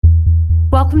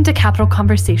Welcome to Capital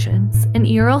Conversations, an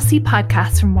ERLC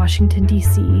podcast from Washington,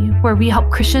 D.C., where we help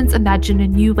Christians imagine a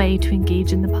new way to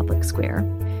engage in the public square.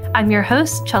 I'm your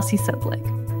host, Chelsea Soblick.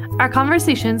 Our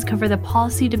conversations cover the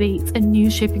policy debates and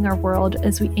news shaping our world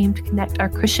as we aim to connect our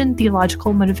Christian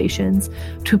theological motivations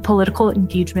to political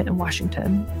engagement in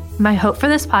Washington. My hope for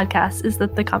this podcast is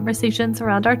that the conversations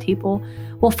around our table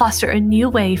will foster a new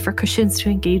way for Christians to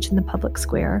engage in the public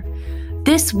square.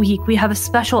 This week, we have a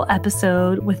special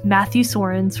episode with Matthew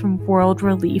Soerens from World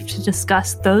Relief to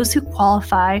discuss those who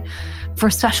qualify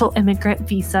for special immigrant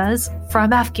visas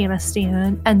from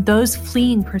Afghanistan and those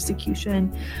fleeing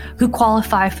persecution who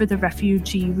qualify for the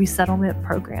Refugee Resettlement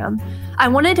Program. I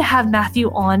wanted to have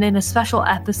Matthew on in a special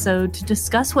episode to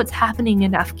discuss what's happening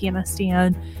in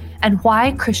Afghanistan and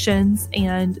why Christians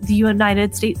and the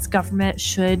United States government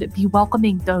should be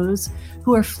welcoming those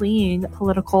who are fleeing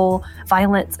political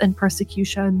violence and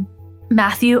persecution.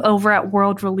 Matthew over at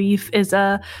World Relief is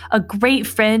a great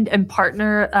friend and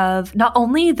partner of not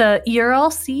only the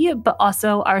ERLC, but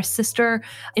also our sister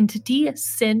entity,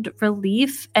 Send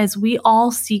Relief, as we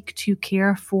all seek to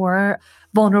care for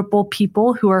vulnerable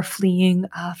people who are fleeing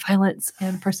violence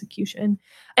and persecution.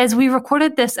 As we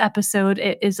recorded this episode,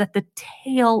 it is at the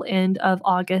tail end of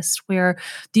August where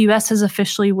the U.S. has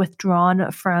officially withdrawn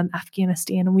from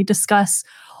Afghanistan. And we discuss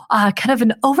kind of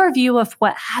an overview of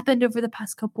what happened over the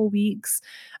past couple weeks,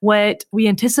 what we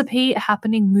anticipate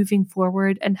happening moving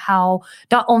forward, and how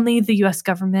not only the U.S.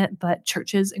 government, but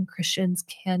churches and Christians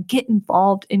can get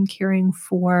involved in caring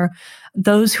for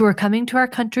those who are coming to our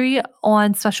country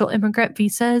on special immigrant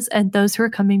visas and those who are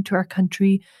coming to our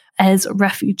country as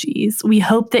refugees. We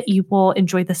hope that you will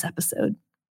enjoy this episode.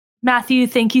 Matthew,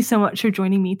 thank you so much for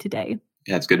joining me today.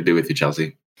 Yeah, it's good to be with you,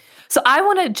 Chelsea. So I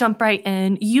want to jump right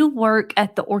in. You work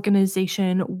at the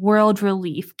organization World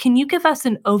Relief. Can you give us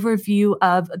an overview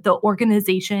of the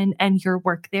organization and your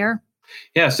work there?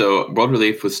 Yeah, so World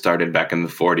Relief was started back in the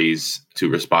 40s to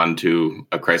respond to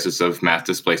a crisis of mass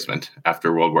displacement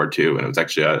after World War II. And it was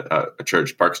actually a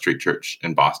church, Park Street Church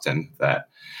in Boston, that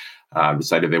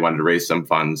decided they wanted to raise some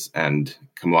funds and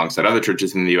come alongside other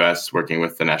churches in the U.S., working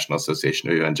with the National Association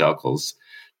of Evangelicals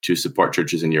to support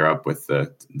churches in Europe with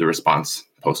the response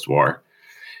post-war.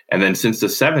 And then since the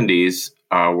 70s,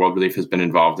 World Relief has been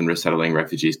involved in resettling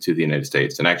refugees to the United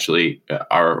States. And actually,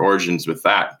 our origins with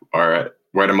that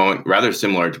we're at a moment rather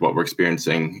similar to what we're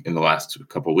experiencing in the last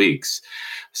couple of weeks.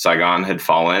 Saigon had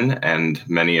fallen, and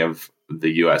many of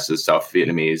the U.S.'s South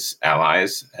Vietnamese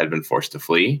allies had been forced to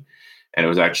flee. And it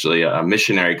was actually a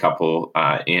missionary couple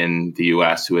in the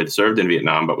U.S. who had served in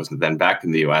Vietnam, but was then back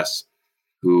in the U.S.,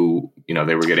 who,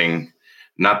 they were getting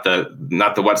not the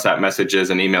WhatsApp messages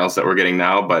and emails that we're getting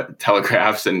now, but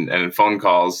telegraphs and phone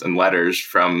calls and letters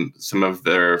from some of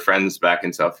their friends back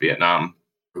in South Vietnam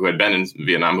who had been in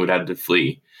Vietnam, who'd had to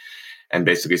flee, and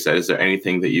basically said, is there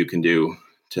anything that you can do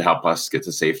to help us get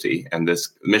to safety? And this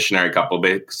missionary couple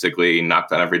basically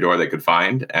knocked on every door they could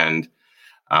find and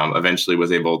eventually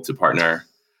was able to partner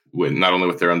with not only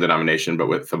with their own denomination, but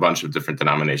with a bunch of different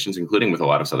denominations, including with a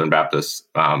lot of Southern Baptists,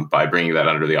 by bringing that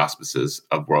under the auspices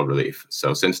of World Relief.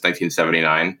 So since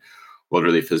 1979, World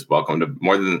Relief has welcomed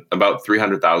more than about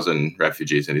 300,000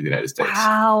 refugees into the United States.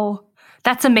 Wow,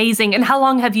 that's amazing. And how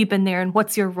long have you been there, and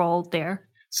what's your role there?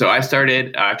 So I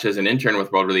started actually as an intern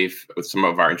with World Relief with some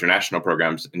of our international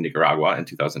programs in Nicaragua in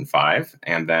 2005.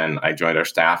 And then I joined our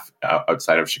staff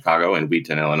outside of Chicago in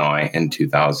Wheaton, Illinois in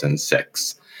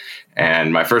 2006.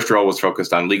 And my first role was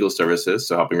focused on legal services,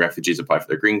 so helping refugees apply for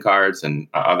their green cards and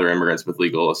other immigrants with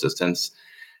legal assistance.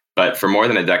 But for more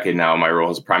than a decade now, my role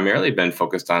has primarily been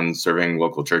focused on serving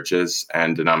local churches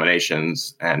and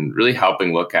denominations and really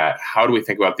helping look at how do we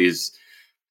think about these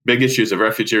big issues of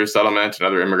refugee resettlement and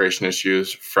other immigration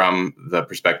issues from the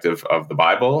perspective of the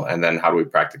Bible, and then how do we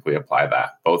practically apply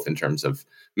that, both in terms of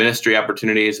ministry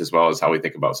opportunities as well as how we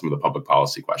think about some of the public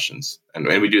policy questions. And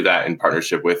we do that in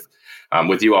partnership with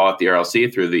you all at the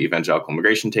ERLC through the Evangelical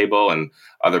Immigration Table and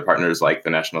other partners like the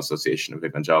National Association of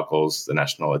Evangelicals, the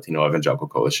National Latino Evangelical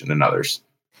Coalition, and others.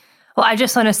 Well, I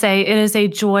just want to say it is a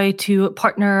joy to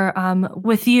partner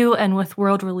with you and with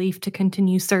World Relief to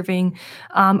continue serving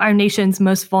our nation's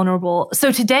most vulnerable.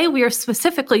 So today we are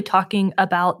specifically talking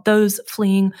about those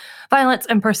fleeing violence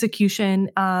and persecution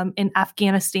in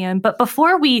Afghanistan. But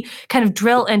before we kind of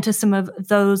drill into some of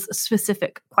those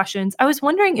specific questions, I was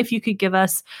wondering if you could give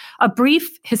us a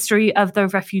brief history of the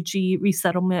Refugee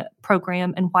Resettlement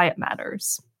Program and why it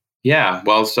matters. Yeah,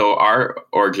 well, so our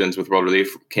origins with World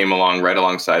Relief came along right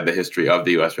alongside the history of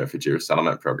the U.S. Refugee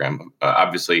Resettlement Program.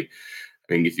 Obviously,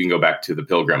 I mean, if you can go back to the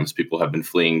Pilgrims, people have been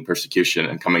fleeing persecution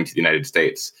and coming to the United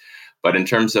States. But in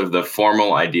terms of the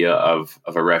formal idea of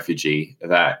a refugee,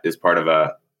 that is part of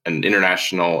an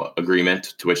international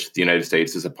agreement to which the United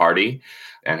States is a party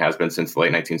and has been since the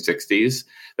late 1960s,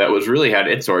 that was really had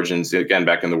its origins, again,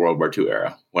 back in the World War II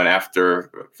era, when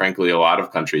after, frankly, a lot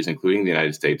of countries, including the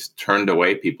United States, turned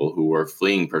away people who were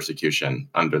fleeing persecution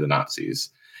under the Nazis.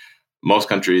 Most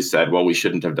countries said, well, we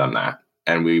shouldn't have done that,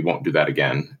 and we won't do that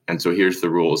again. And so here's the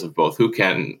rules of both who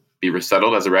can be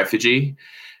resettled as a refugee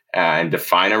and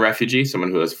define a refugee,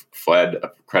 someone who has fled a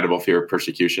credible fear of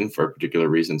persecution for particular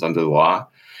reasons under the law,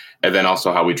 and then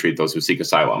also how we treat those who seek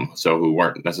asylum, so who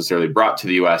weren't necessarily brought to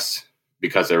the U.S.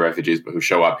 because they're refugees, but who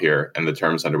show up here and the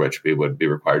terms under which we would be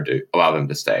required to allow them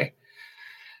to stay.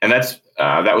 And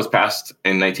that was passed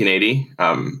in 1980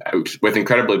 with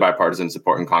incredibly bipartisan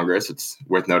support in Congress. It's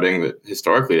worth noting that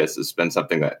historically this has been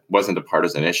something that wasn't a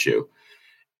partisan issue.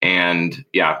 And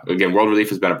again, World Relief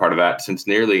has been a part of that since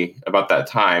nearly about that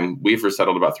time. We've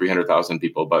resettled about 300,000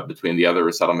 people, but between the other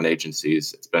resettlement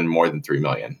agencies, it's been more than 3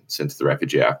 million since the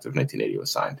Refugee Act of 1980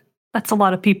 was signed. That's a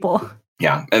lot of people.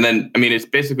 Yeah. And then, it's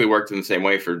basically worked in the same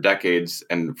way for decades.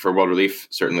 And for World Relief,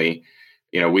 certainly,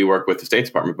 we work with the State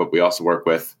Department, but we also work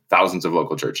with thousands of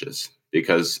local churches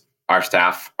because our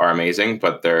staff are amazing,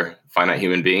 but they're finite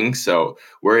human beings. So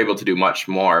we're able to do much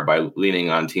more by leaning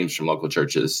on teams from local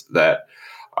churches that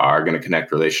are going to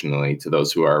connect relationally to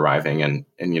those who are arriving and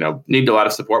need a lot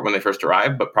of support when they first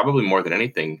arrive, but probably more than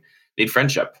anything, need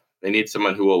friendship. They need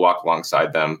someone who will walk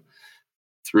alongside them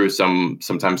through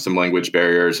sometimes some language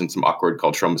barriers and some awkward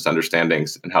cultural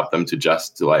misunderstandings and help them to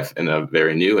adjust to life in a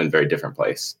very new and very different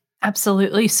place.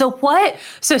 Absolutely. So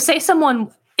say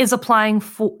someone is applying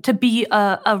to be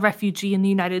a refugee in the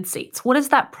United States. What is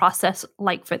that process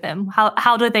like for them?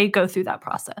 How do they go through that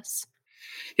process?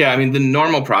 Yeah, the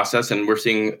normal process, and we're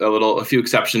seeing a few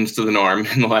exceptions to the norm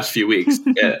in the last few weeks.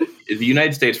 The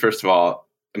United States, first of all,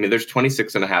 there's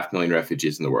 26.5 million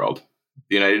refugees in the world.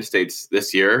 The United States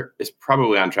this year is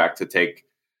probably on track to take,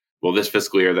 this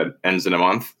fiscal year that ends in a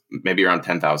month, maybe around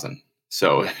 10,000.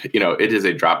 So, it is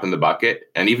a drop in the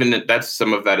bucket. And even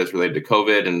some of that is related to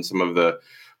COVID and some of the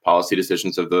policy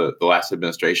decisions of the last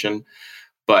administration.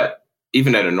 But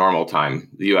even at a normal time,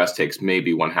 the U.S. takes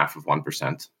maybe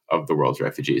 0.5% of the world's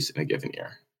refugees in a given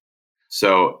year.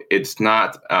 So it's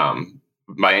not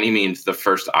by any means the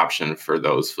first option for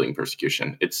those fleeing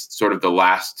persecution. It's sort of the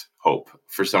last hope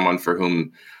for someone for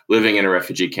whom living in a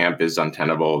refugee camp is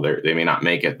untenable. They may not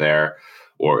make it there,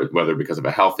 or whether because of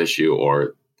a health issue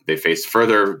or they face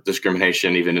further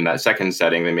discrimination, even in that second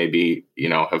setting, they may be,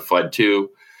 have fled too,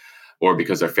 or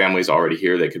because their family's already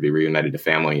here, they could be reunited to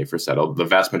family if resettled. The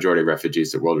vast majority of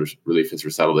refugees that World Relief has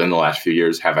resettled in the last few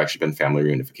years have actually been family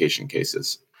reunification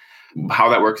cases. How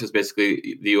that works is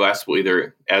basically the U.S. will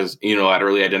either as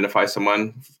unilaterally identify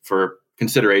someone for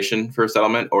consideration for a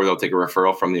settlement, or they'll take a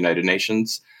referral from the United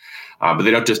Nations. But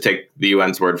they don't just take the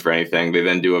UN's word for anything. They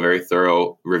then do a very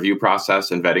thorough review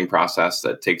process and vetting process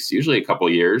that takes usually a couple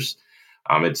years.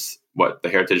 It's what the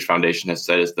Heritage Foundation has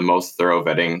said is the most thorough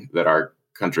vetting that our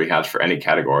country has for any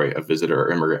category of visitor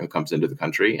or immigrant who comes into the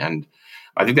country. And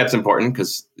I think that's important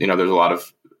because, there's a lot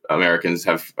of Americans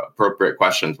have appropriate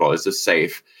questions. Well, is this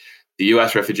safe? The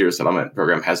U.S. Refugee Resettlement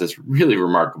Program has this really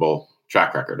remarkable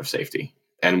track record of safety.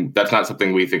 And that's not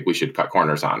something we think we should cut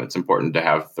corners on. It's important to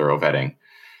have thorough vetting.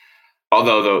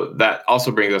 Although, though, that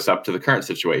also brings us up to the current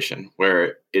situation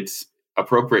where it's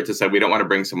appropriate to say we don't want to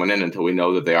bring someone in until we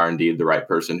know that they are indeed the right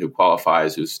person who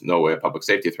qualifies, who's no way a public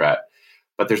safety threat.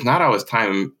 But there's not always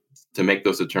time to make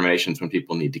those determinations when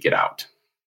people need to get out.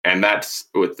 And that's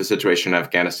with the situation in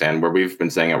Afghanistan, where we've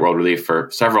been saying at World Relief for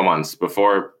several months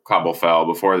before Kabul fell,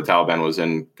 before the Taliban was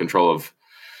in control of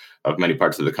many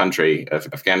parts of the country, of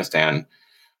Afghanistan,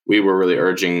 we were really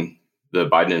urging the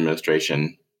Biden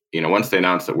administration, once they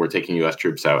announced that we're taking U.S.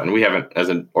 troops out, and we haven't, as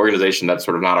an organization, that's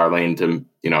sort of not our lane to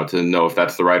know if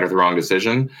that's the right or the wrong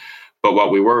decision. But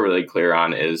what we were really clear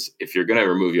on is if you're going to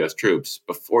remove U.S. troops,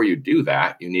 before you do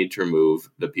that, you need to remove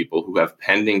the people who have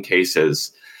pending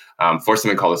cases for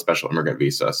something called a special immigrant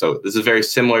visa. So this is very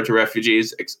similar to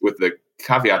refugees, with the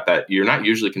caveat that you're not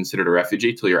usually considered a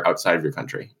refugee till you're outside of your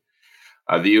country.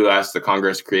 The U.S., the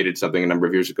Congress created something a number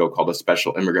of years ago called a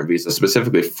special immigrant visa,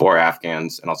 specifically for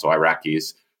Afghans and also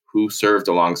Iraqis who served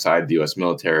alongside the U.S.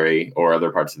 military or other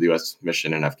parts of the U.S.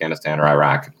 mission in Afghanistan or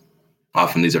Iraq.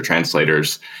 Often these are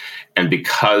translators. And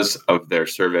because of their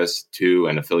service to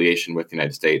and affiliation with the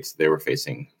United States, they were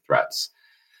facing threats.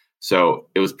 So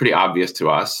it was pretty obvious to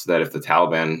us that if the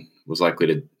Taliban was likely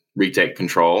to retake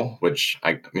control, which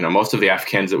most of the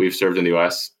Afghans that we've served in the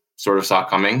U.S. sort of saw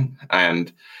coming,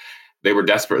 and they were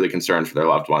desperately concerned for their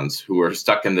loved ones who were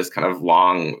stuck in this kind of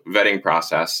long vetting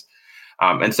process.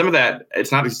 And some of that,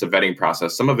 it's not just a vetting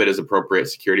process. Some of it is appropriate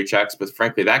security checks, but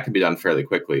frankly, that can be done fairly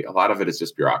quickly. A lot of it is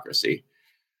just bureaucracy.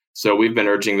 So we've been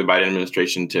urging the Biden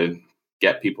administration to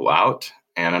get people out.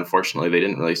 And unfortunately, they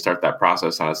didn't really start that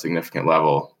process on a significant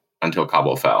level until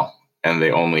Kabul fell. And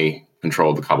they only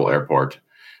controlled the Kabul airport.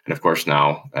 And of course,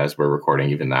 now, as we're recording,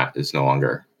 even that is no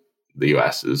longer the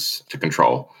U.S. is to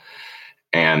control.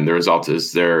 And the result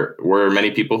is there were many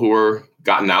people who were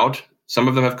gotten out. Some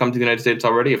of them have come to the United States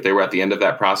already. If they were at the end of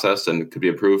that process and could be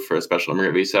approved for a special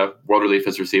immigrant visa, World Relief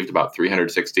has received about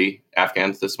 360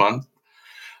 Afghans this month.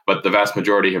 But the vast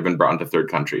majority have been brought into third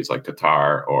countries like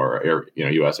Qatar or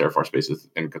U.S. Air Force bases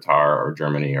in Qatar or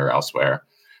Germany or elsewhere,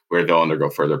 where they'll undergo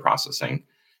further processing.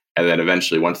 And then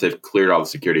eventually, once they've cleared all the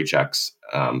security checks,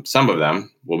 some of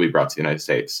them will be brought to the United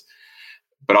States.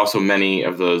 But also many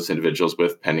of those individuals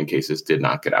with pending cases did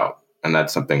not get out. And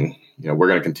that's something we're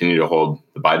going to continue to hold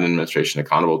the Biden administration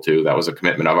accountable to. That was a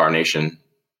commitment of our nation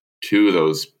to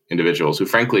those individuals who,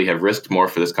 frankly, have risked more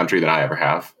for this country than I ever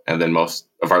have, and than most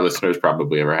of our listeners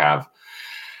probably ever have.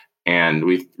 And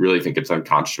we really think it's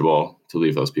unconscionable to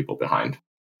leave those people behind.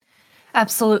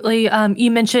 Absolutely.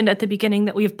 You mentioned at the beginning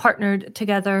that we've partnered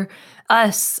together.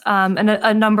 Us and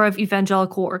a number of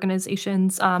evangelical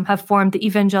organizations have formed the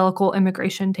Evangelical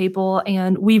Immigration Table.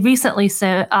 And we recently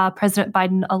sent President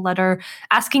Biden a letter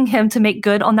asking him to make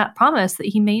good on that promise that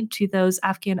he made to those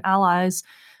Afghan allies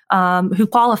who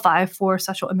qualify for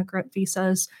special immigrant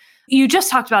visas. You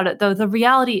just talked about it, though. The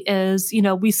reality is,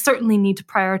 we certainly need to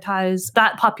prioritize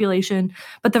that population.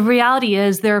 But the reality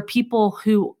is there are people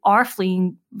who are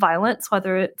fleeing violence,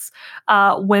 whether it's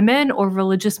women or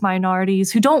religious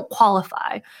minorities who don't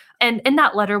qualify. And in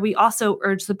that letter, we also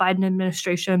urge the Biden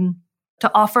administration to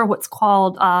offer what's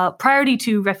called priority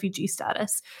to refugee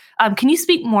status. Can you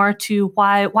speak more to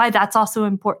why that's also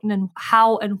important and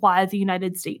how and why the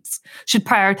United States should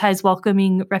prioritize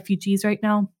welcoming refugees right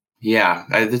now? Yeah,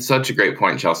 it's such a great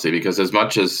point, Chelsea, because as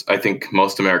much as I think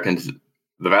most Americans,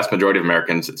 the vast majority of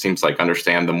Americans, it seems like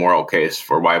understand the moral case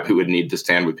for why we would need to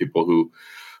stand with people who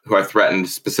are threatened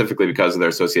specifically because of their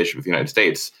association with the United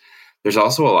States. There's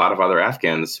also a lot of other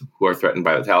Afghans who are threatened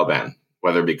by the Taliban,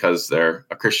 whether because they're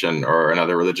a Christian or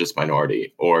another religious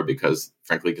minority, or because,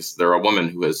 frankly, because they're a woman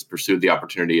who has pursued the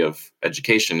opportunity of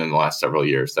education in the last several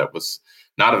years that was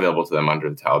not available to them under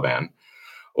the Taliban.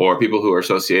 Or people who are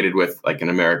associated with like an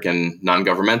American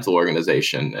non-governmental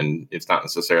organization, and it's not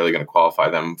necessarily going to qualify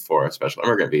them for a special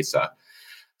immigrant visa.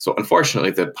 So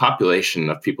unfortunately, the population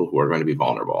of people who are going to be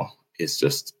vulnerable is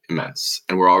just immense.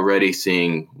 And we're already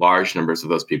seeing large numbers of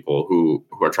those people who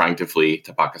are trying to flee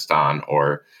to Pakistan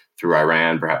or through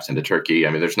Iran, perhaps into Turkey.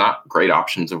 I mean, there's not great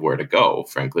options of where to go,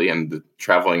 frankly, and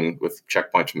traveling with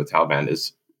checkpoints from the Taliban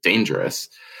is dangerous.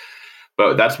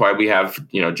 But that's why we have,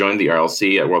 joined the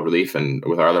RLC at World Relief and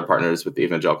with our other partners with the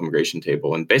Evangelical Immigration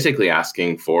Table, and basically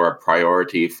asking for a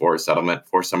priority for settlement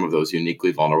for some of those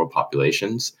uniquely vulnerable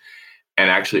populations,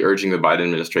 and actually urging the Biden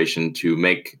administration to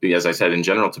make, as I said, in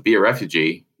general, to be a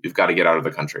refugee, you've got to get out of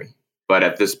the country. But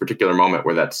at this particular moment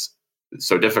where that's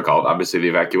so difficult, obviously the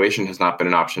evacuation has not been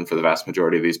an option for the vast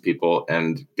majority of these people,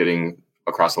 and getting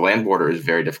across the land border is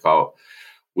very difficult.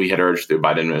 We had urged the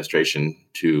Biden administration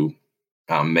to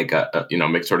make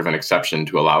sort of an exception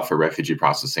to allow for refugee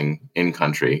processing in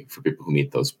country for people who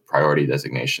meet those priority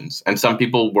designations. And some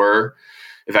people were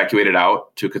evacuated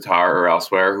out to Qatar or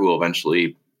elsewhere who will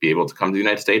eventually be able to come to the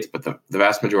United States, but the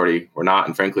vast majority were not.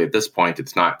 And frankly, at this point,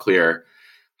 it's not clear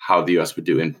how the U.S. would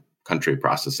do in-country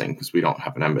processing because we don't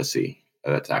have an embassy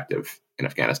that's active in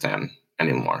Afghanistan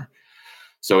anymore.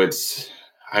 So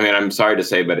I'm sorry to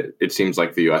say, but it seems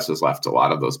like the U.S. has left a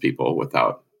lot of those people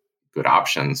without good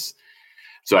options.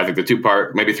 So I think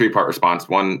the maybe three-part response.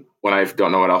 One, when I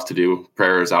don't know what else to do,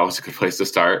 prayer is always a good place to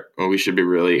start. We should be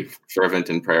really fervent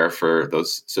in prayer for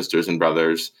those sisters and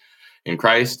brothers in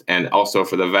Christ. And also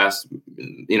for the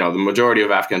the majority of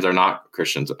Afghans are not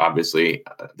Christians, obviously.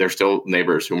 They're still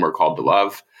neighbors whom we're called to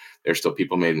love. They're still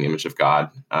people made in the image of God.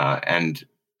 And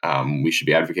we should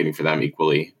be advocating for them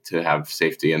equally to have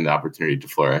safety and the opportunity to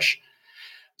flourish.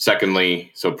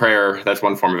 Secondly, so prayer, that's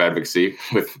one form of advocacy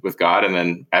with God, and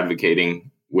then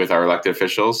advocating with our elected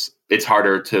officials. It's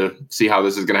harder to see how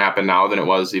this is going to happen now than it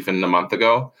was even a month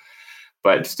ago.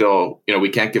 But still, we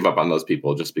can't give up on those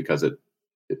people just because it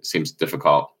seems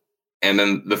difficult. And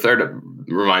then the third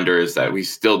reminder is that we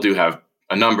still do have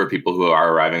a number of people who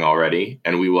are arriving already,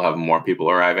 and we will have more people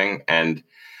arriving. And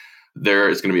there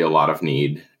is going to be a lot of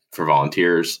need for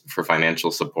volunteers, for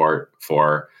financial support,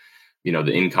 for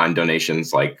the in-kind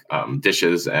donations like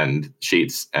dishes and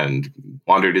sheets and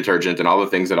laundry detergent and all the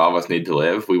things that all of us need to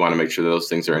live. We want to make sure that those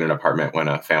things are in an apartment when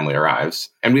a family arrives.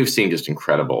 And we've seen just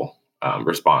incredible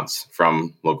response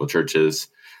from local churches,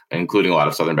 including a lot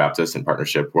of Southern Baptists in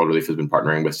partnership. World Relief has been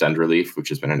partnering with Send Relief, which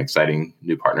has been an exciting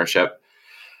new partnership.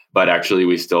 But actually,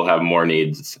 we still have more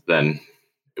needs than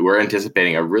we're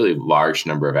anticipating. A really large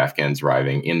number of Afghans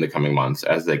arriving in the coming months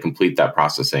as they complete that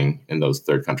processing in those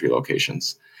third country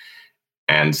locations.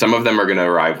 And some of them are going to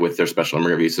arrive with their special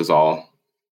immigrant visas all,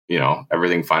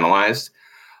 everything finalized.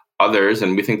 Others,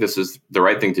 and we think this is the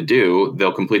right thing to do,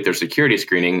 they'll complete their security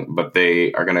screening, but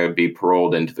they are going to be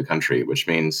paroled into the country, which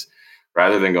means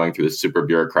rather than going through this super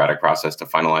bureaucratic process to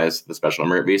finalize the special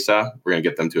immigrant visa, we're going to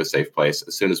get them to a safe place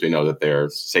as soon as we know that they're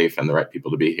safe and the right people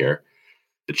to be here.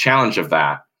 The challenge of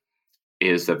that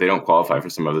is that they don't qualify for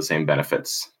some of the same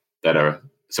benefits that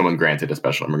someone granted a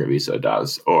special immigrant visa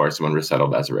does, or someone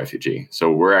resettled as a refugee.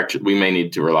 So we may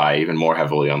need to rely even more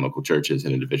heavily on local churches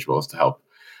and individuals to help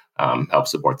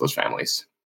support those families.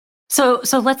 So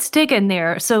let's dig in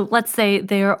there. So let's say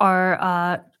there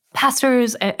are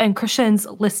pastors and Christians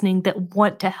listening that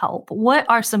want to help. What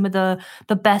are some of the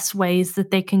best ways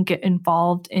that they can get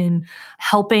involved in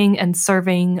helping and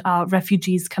serving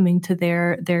refugees coming to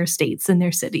their states and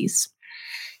their cities?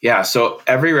 Yeah, so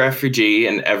every refugee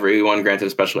and everyone granted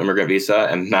a special immigrant visa,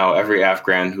 and now every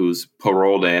Afghan who's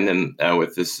paroled in and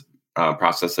with this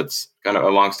process that's kind of a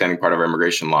longstanding part of our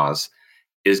immigration laws,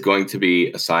 is going to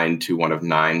be assigned to one of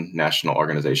 9 national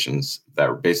organizations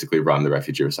that basically run the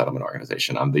Refugee Resettlement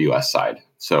Organization on the U.S. side.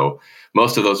 So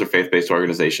most of those are faith-based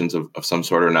organizations of some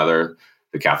sort or another.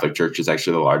 The Catholic Church is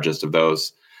actually the largest of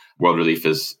those. World Relief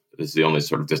is the only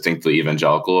sort of distinctly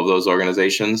evangelical of those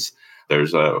organizations.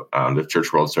 There's the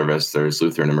Church World Service, there's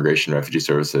Lutheran Immigration Refugee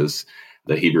Services,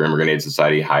 the Hebrew Immigrant Aid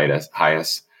Society,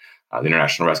 HIAS, the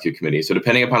International Rescue Committee. So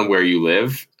depending upon where you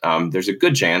live, there's a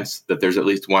good chance that there's at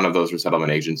least one of those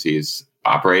resettlement agencies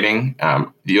operating.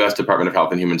 The U.S. Department of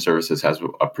Health and Human Services has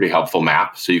a pretty helpful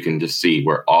map, so you can just see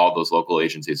where all those local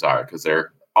agencies are, because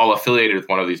they're all affiliated with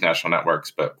one of these national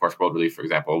networks. But of course, World Relief, for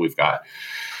example, we've got,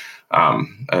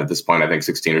 at this point, I think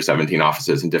 16 or 17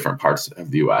 offices in different parts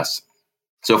of the U.S.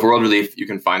 So for World Relief, you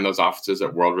can find those offices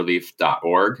at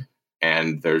worldrelief.org,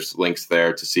 and there's links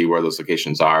there to see where those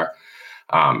locations are.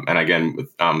 And again,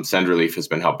 Send Relief has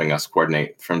been helping us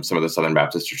coordinate from some of the Southern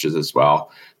Baptist churches as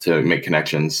well to make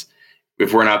connections.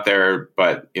 If we're not there,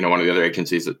 but one of the other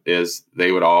agencies is,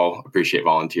 they would all appreciate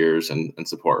volunteers and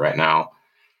support right now.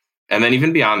 And then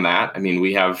even beyond that, I mean,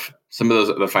 we have some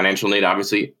of the financial need.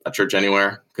 Obviously, a church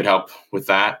anywhere could help with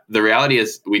that. The reality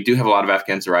is we do have a lot of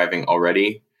Afghans arriving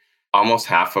already. Almost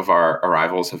half of our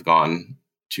arrivals have gone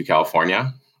to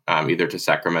California, either to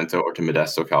Sacramento or to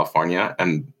Modesto, California.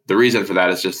 And the reason for that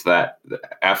is just that the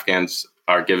Afghans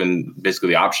are given basically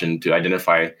the option to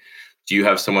identify, do you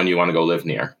have someone you want to go live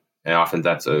near? And often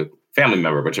that's a family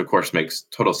member, which of course makes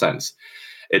total sense.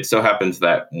 It so happens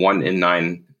that 1 in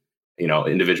 9,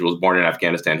 individuals born in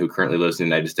Afghanistan who currently lives in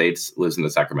the United States lives in the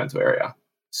Sacramento area.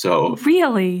 So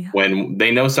really, when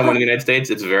they know someone in the United States,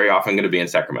 it's very often going to be in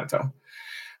Sacramento.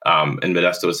 And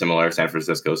Modesto is similar, San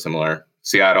Francisco is similar,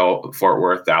 Seattle, Fort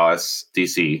Worth, Dallas,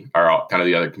 DC are all kind of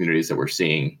the other communities that we're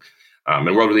seeing.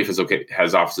 And World Relief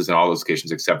has offices in all those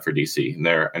locations except for DC. And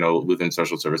I know Lutheran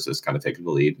Social Services kind of taking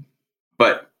the lead.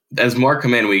 But as more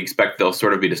come in, we expect they'll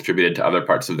sort of be distributed to other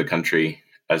parts of the country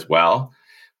as well.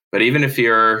 But even if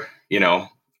you're,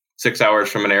 6 hours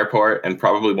from an airport and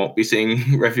probably won't be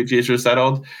seeing refugees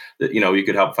resettled, you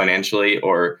could help financially,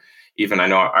 or even I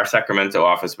know our Sacramento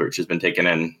office, which has been taken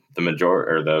in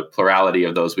the plurality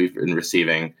of those we've been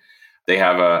receiving, they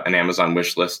have an Amazon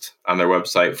wish list on their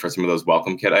website for some of those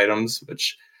welcome kit items,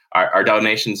 which our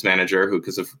donations manager, who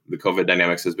because of the COVID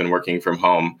dynamics has been working from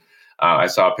home, I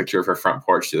saw a picture of her front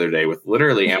porch the other day with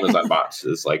literally Amazon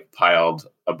boxes like piled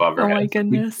above her head. Oh my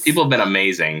goodness. People have been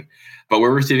amazing, but we're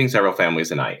receiving several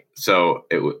families a night. So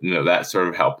that sort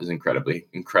of help is incredibly,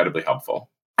 incredibly helpful.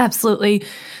 Absolutely.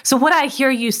 So what I hear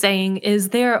you saying is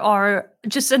there are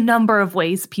just a number of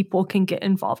ways people can get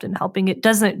involved in helping. It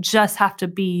doesn't just have to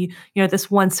be,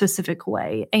 this one specific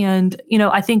way. And,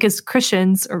 I think as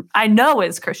Christians, or I know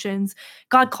as Christians,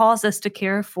 God calls us to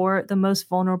care for the most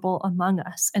vulnerable among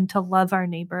us and to love our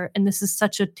neighbor. And this is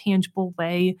such a tangible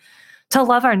way to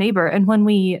love our neighbor. And when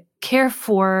we care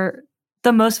for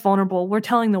the most vulnerable, we're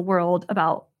telling the world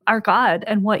about our God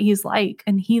and what he's like,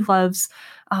 and he loves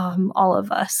all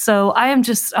of us. So I am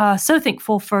just so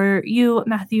thankful for you,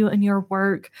 Matthew, and your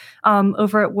work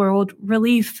over at World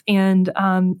Relief, and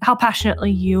how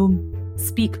passionately you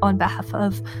speak on behalf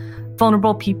of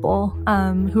vulnerable people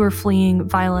who are fleeing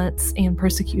violence and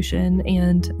persecution,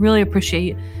 and really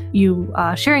appreciate you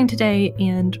sharing today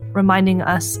and reminding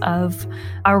us of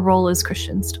our role as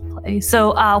Christians to play.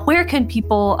 So where can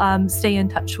people stay in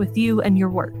touch with you and your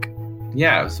work?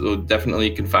 Yeah, so definitely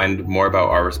you can find more about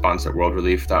our response at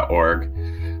worldrelief.org.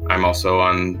 I'm also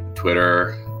on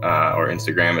Twitter or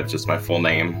Instagram. It's just my full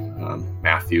name,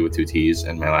 Matthew with 2 T's,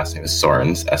 and my last name is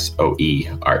Soerens,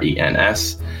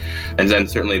 Soerens. And then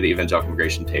certainly the Evangelical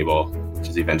Immigration Table, which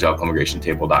is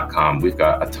evangelicalimmigrationtable.com. We've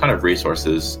got a ton of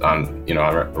resources on,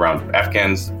 around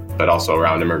Afghans, but also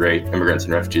around immigrants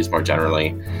and refugees more generally.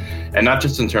 And not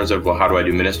just in terms of, well, how do I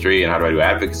do ministry and how do I do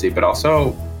advocacy, but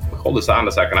also, hold this on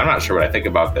a second, I'm not sure what I think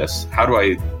about this. How do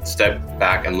I step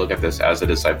back and look at this as a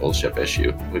discipleship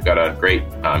issue? We've got a great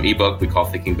ebook we call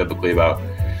Thinking Biblically about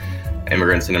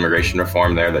immigrants and immigration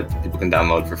reform there that people can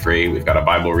download for free. We've got a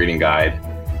Bible reading guide.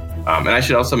 And I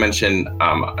should also mention,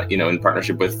 in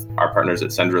partnership with our partners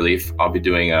at Send Relief, I'll be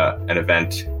doing an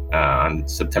event on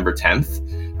September 10th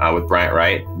with Bryant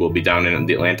Wright. We'll be down in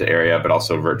the Atlanta area, but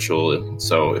also virtual.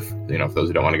 So if those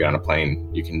who don't want to get on a plane,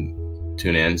 you can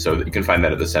tune in. So you can find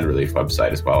that at the Send Relief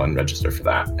website as well and register for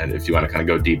that. And if you want to kind of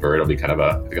go deeper, it'll be kind of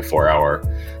a 4-hour,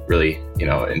 really,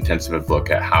 intensive look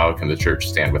at how can the church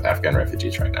stand with Afghan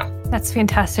refugees right now. That's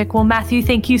fantastic. Well, Matthew,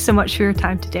 thank you so much for your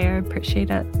time today. I appreciate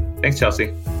it. Thanks,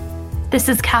 Chelsea. This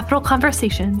is Capital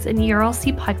Conversations, an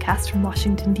ERLC podcast from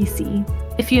Washington, D.C.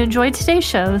 If you enjoyed today's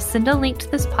show, send a link to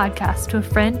this podcast to a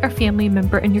friend or family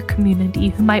member in your community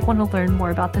who might want to learn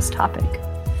more about this topic.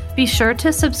 Be sure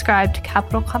to subscribe to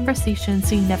Capital Conversations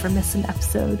so you never miss an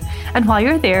episode. And while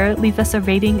you're there, leave us a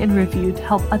rating and review to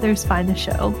help others find the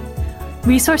show.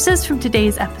 Resources from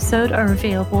today's episode are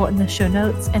available in the show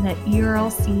notes and at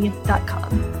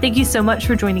erlc.com. Thank you so much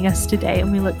for joining us today,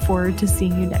 and we look forward to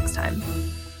seeing you next time.